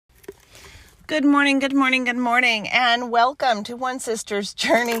Good morning, good morning, good morning, and welcome to One Sister's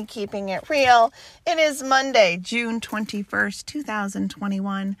Journey, Keeping It Real. It is Monday, June 21st,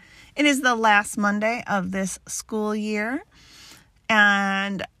 2021. It is the last Monday of this school year,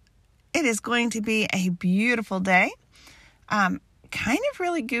 and it is going to be a beautiful day. Kind of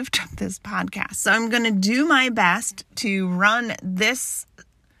really goofed up this podcast, so I'm going to do my best to run this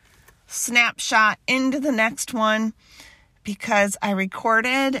snapshot into the next one because I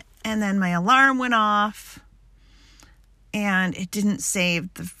recorded and then my alarm went off and it didn't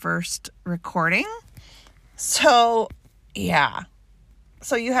save the first recording. So, yeah.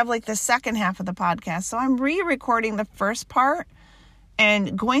 So you have like the second half of the podcast. So I'm re-recording the first part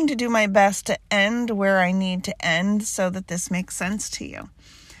and going to do my best to end where I need to end so that this makes sense to you.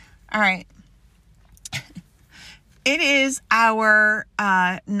 All right. It is our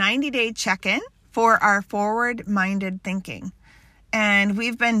 90-day check-in for our forward-minded thinking. And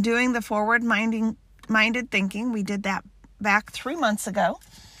we've been doing the forward-minded thinking. We did that back 3 months ago.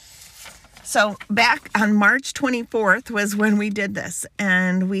 So back on March 24th was when we did this.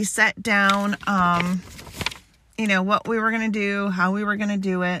 And we set down, what we were going to do, how we were going to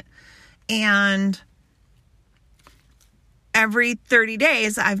do it. And every 30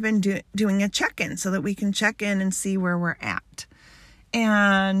 days, I've been doing a check-in so that we can check in and see where we're at.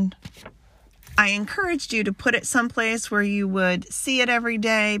 And I encouraged you to put it someplace where you would see it every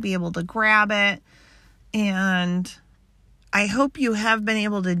day, be able to grab it. And I hope you have been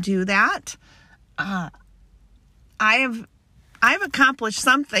able to do that. I've accomplished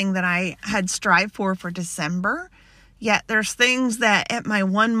something that I had strived for December. Yet there's things that at my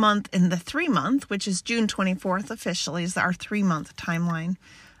 1 month and the 3 month, which is June 24th officially is our 3 month timeline,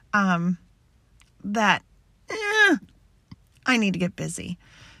 that I need to get busy.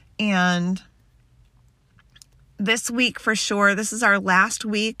 And this week for sure, this is our last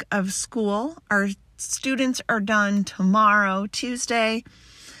week of school. Our students are done tomorrow, Tuesday,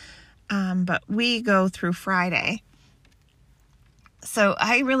 but we go through Friday. So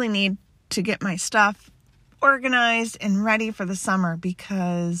I really need to get my stuff organized and ready for the summer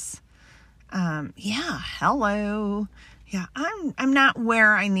because, I'm not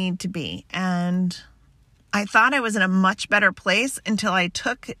where I need to be. And I thought I was in a much better place until I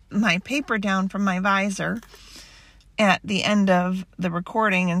took my paper down from my visor at the end of the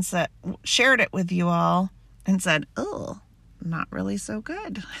recording and shared it with you all and said, oh, not really so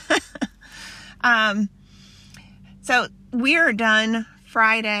good. So we are done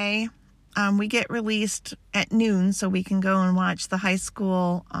Friday. We get released at noon so we can go and watch the high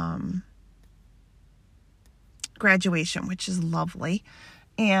school graduation, which is lovely.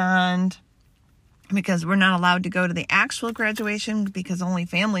 And because we're not allowed to go to the actual graduation because only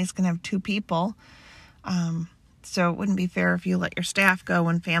families can have 2 people. So it wouldn't be fair if you let your staff go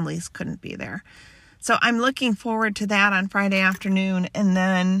when families couldn't be there. So I'm looking forward to that on Friday afternoon and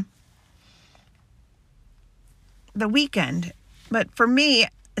then the weekend. But for me,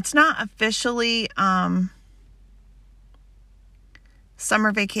 it's not officially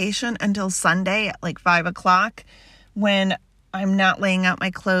summer vacation until Sunday at like 5 o'clock when I'm not laying out my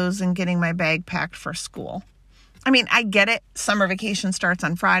clothes and getting my bag packed for school. I mean, I get it. Summer vacation starts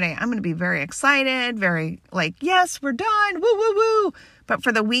on Friday. I'm going to be very excited, very like, yes, we're done. Woo, woo, woo. But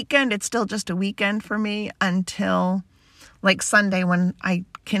for the weekend, it's still just a weekend for me until like Sunday when I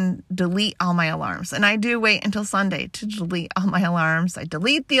can delete all my alarms. And I do wait until Sunday to delete all my alarms. I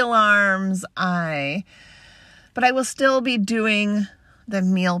delete the alarms. But I will still be doing the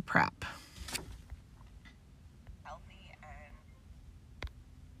meal prep.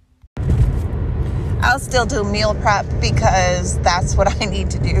 I'll still do meal prep because that's what I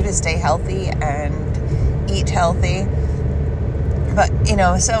need to do to stay healthy and eat healthy. But,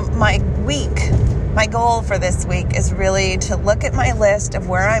 so my goal for this week is really to look at my list of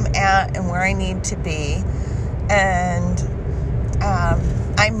where I'm at and where I need to be. And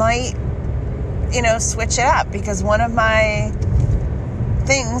I might, switch it up because one of my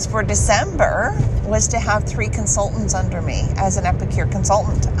things for December was to have 3 consultants under me as an Epicure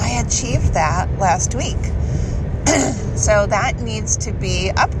consultant. I achieved that last week. So that needs to be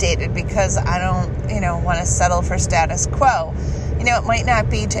updated because I don't, want to settle for status quo. It might not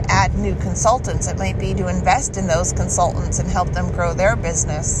be to add new consultants. It might be to invest in those consultants and help them grow their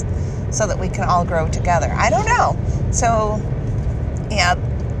business so that we can all grow together. I don't know. So, yeah,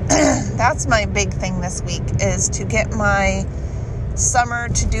 that's my big thing this week is to get my summer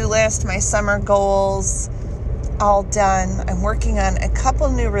to-do list, my summer goals all done. I'm working on a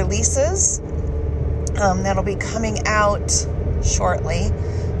couple new releases that'll be coming out shortly.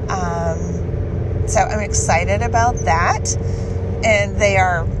 So I'm excited about that. And they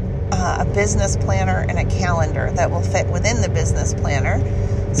are a business planner and a calendar that will fit within the business planner.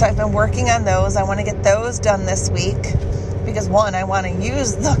 So I've been working on those. I want to get those done this week because, one, I want to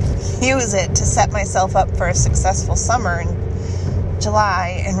use it to set myself up for a successful summer in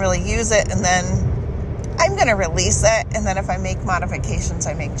July and really use it. And then I'm going to release it. And then if I make modifications,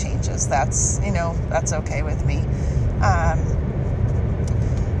 I make changes. That's okay with me.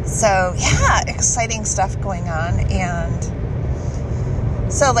 So yeah, exciting stuff going on. And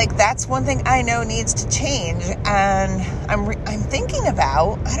so that's one thing I know needs to change. And I'm thinking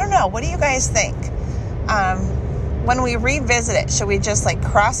about, I don't know, what do you guys think? When we revisit it, should we just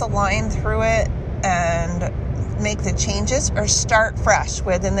cross a line through it and make the changes, or start fresh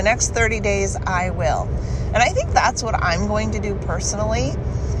within the next 30 days? I will. And I think that's what I'm going to do personally,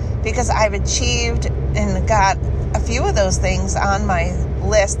 because I've achieved and got a few of those things on my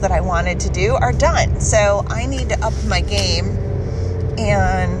list that I wanted to do are done. So I need to up my game.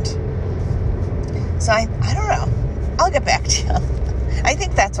 And so I don't know. I'll get back to you. I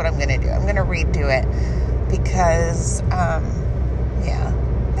think that's what I'm going to do. I'm going to redo it because, yeah.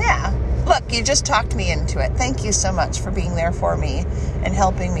 Look, you just talked me into it. Thank you so much for being there for me and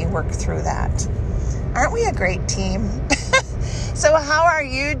helping me work through that. Aren't we a great team? So how are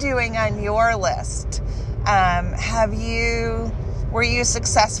you doing on your list? Were you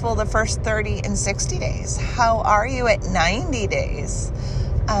successful the first 30 and 60 days? How are you at 90 days?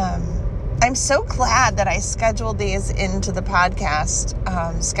 I'm so glad that I scheduled these into the podcast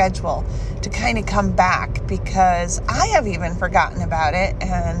schedule to kind of come back, because I have even forgotten about it.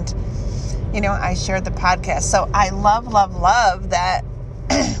 And, I shared the podcast. So I love that,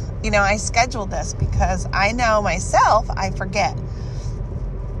 I scheduled this, because I know myself, I forget.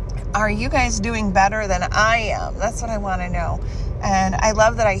 Are you guys doing better than I am? That's what I want to know. And I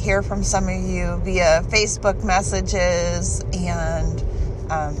love that I hear from some of you via Facebook messages, and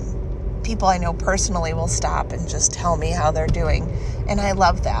people I know personally will stop and just tell me how they're doing. And I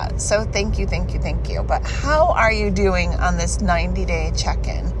love that. So thank you. But how are you doing on this 90-day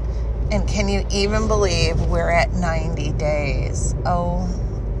check-in? And can you even believe we're at 90 days? Oh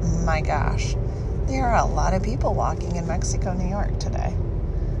my gosh. There are a lot of people walking in Mexico, New York today.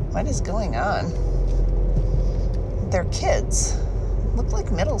 What is going on? They're kids. Look like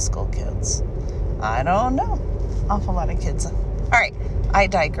middle school kids. I don't know. Awful lot of kids. All right, I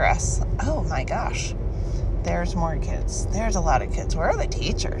digress. Oh my gosh. There's more kids. There's a lot of kids. Where are the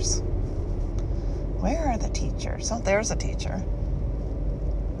teachers? Oh, there's a teacher.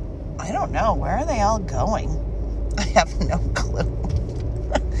 I don't know. Where are they all going? I have no clue.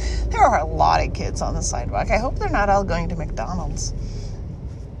 There are a lot of kids on the sidewalk. I hope they're not all going to McDonald's.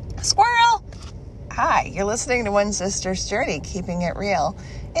 Squirrel! Hi, you're listening to One Sister's Journey, keeping it real.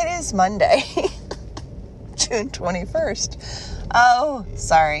 It is Monday, June 21st. Oh,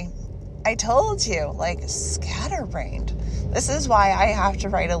 sorry. I told you, scatterbrained. This is why I have to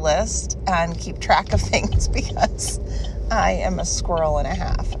write a list and keep track of things, because I am a squirrel and a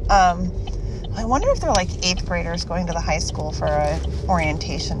half. I wonder if they're 8th graders going to the high school for an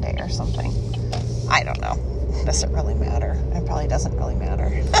orientation day or something. I don't know. Does it really matter? It probably doesn't really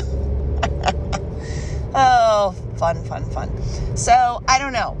matter. Oh, fun. So, I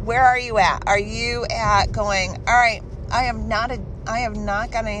don't know. Where are you at? Are you at going, all right, I have not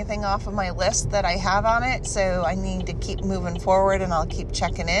got anything off of my list that I have on it, so I need to keep moving forward and I'll keep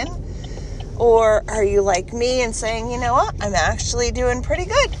checking in? Or are you like me and saying, you know what, I'm actually doing pretty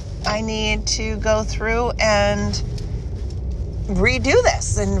good. I need to go through and redo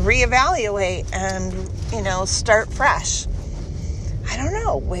this and reevaluate and, start fresh. I don't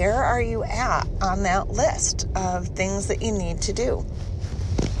know. Where are you at on that list of things that you need to do?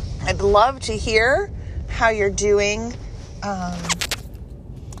 I'd love to hear how you're doing. And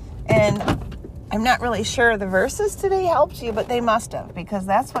I'm not really sure the verses today helped you, but they must have, because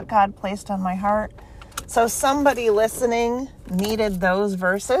that's what God placed on my heart. So somebody listening needed those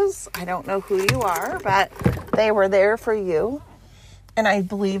verses. I don't know who you are, but they were there for you. And I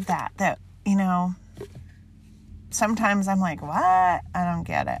believe that, sometimes I'm like, what? I don't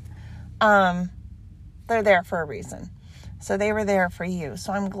get it. They're there for a reason. So they were there for you.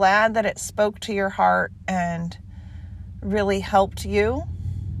 So I'm glad that it spoke to your heart and really helped you.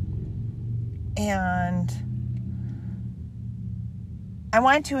 And I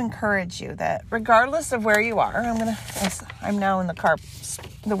want to encourage you that regardless of where you are, I'm now in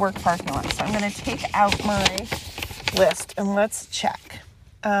the work parking lot. So I'm going to take out my list and let's check.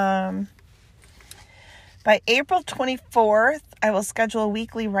 By April 24th, I will schedule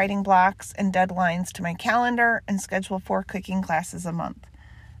weekly writing blocks and deadlines to my calendar and schedule 4 cooking classes a month.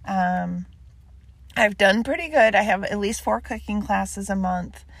 I've done pretty good. I have at least 4 cooking classes a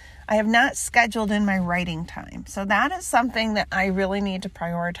month. I have not scheduled in my writing time. So that is something that I really need to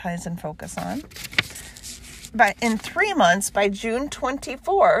prioritize and focus on. But in 3 months, by June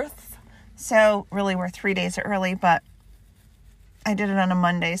 24th, so really we're 3 days early, but I did it on a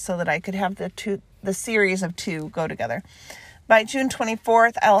Monday so that I could have the series of 2 go together. By June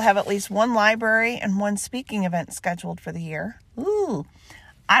 24th, I'll have at least 1 library and 1 speaking event scheduled for the year. Ooh,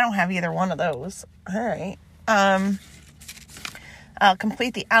 I don't have either one of those. All right. I'll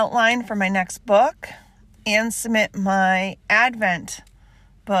complete the outline for my next book and submit my Advent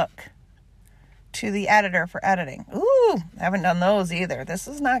book to the editor for editing. Ooh, I haven't done those either. This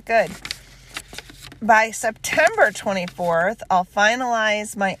is not good. By September 24th, I'll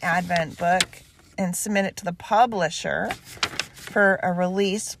finalize my Advent book and submit it to the publisher for a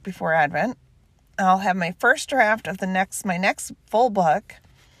release before Advent. I'll have my first draft of my next full book,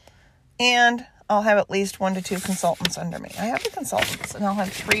 and I'll have at least 1 to 2 consultants under me. I have the consultants, and I'll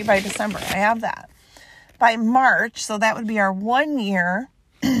have 3 by December. I have that. By March, so that would be our 1 year,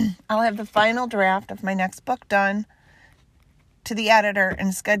 I'll have the final draft of my next book done to the editor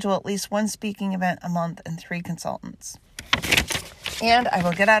and schedule at least 1 speaking event a month and 3 consultants. And I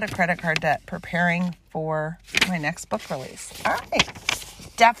will get out of credit card debt preparing for my next book release. All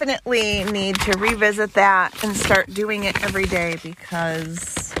right. Definitely need to revisit that and start doing it every day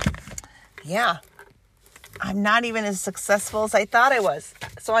because, yeah, I'm not even as successful as I thought I was.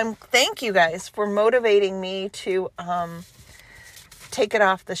 So thank you guys for motivating me to take it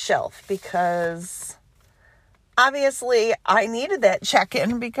off the shelf because obviously I needed that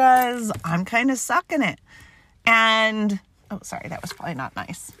check-in because I'm kind of sucking it. And, oh, sorry, that was probably not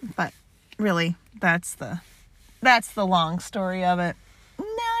nice. But really, that's the long story of it.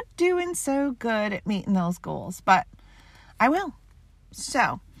 Not doing so good at meeting those goals, but I will.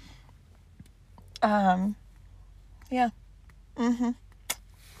 So, yeah.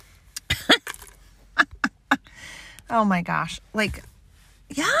 Oh my gosh.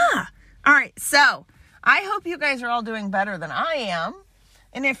 Yeah. All right. So I hope you guys are all doing better than I am.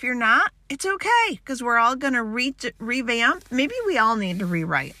 And if you're not, it's okay because we're all going to revamp. Maybe we all need to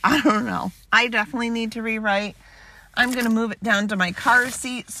rewrite. I don't know. I definitely need to rewrite. I'm going to move it down to my car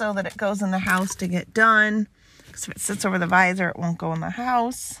seat so that it goes in the house to get done. Because if it sits over the visor, it won't go in the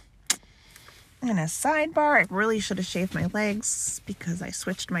house. And a sidebar, I really should have shaved my legs because I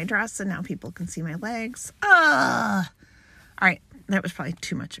switched my dress and now people can see my legs. All right. That was probably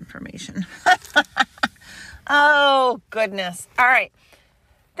too much information. Oh, goodness. All right.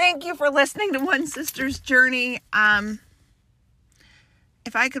 Thank you for listening to One Sister's Journey.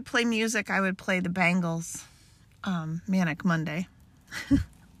 If I could play music, I would play the Bangles, Manic Monday.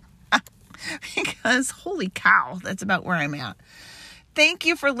 Because, holy cow, that's about where I'm at. Thank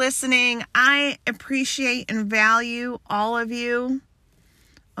you for listening. I appreciate and value all of you.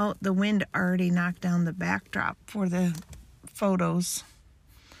 Oh, the wind already knocked down the backdrop for the photos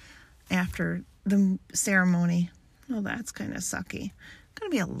after the ceremony. Oh, that's kind of sucky. Going to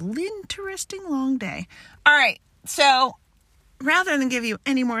be an interesting long day. All right. So rather than give you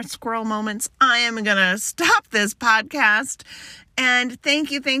any more squirrel moments, I am going to stop this podcast. And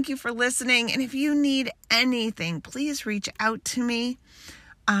thank you for listening. And if you need anything, please reach out to me.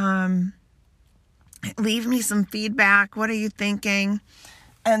 Leave me some feedback. What are you thinking?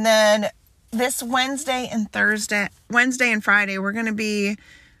 And then this Wednesday and Friday, we're going to be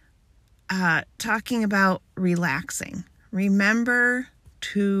talking about relaxing. Remember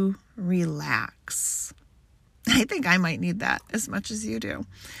to relax. I think I might need that as much as you do.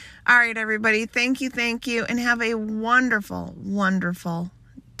 All right, everybody. Thank you. And have a wonderful, wonderful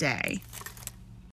day.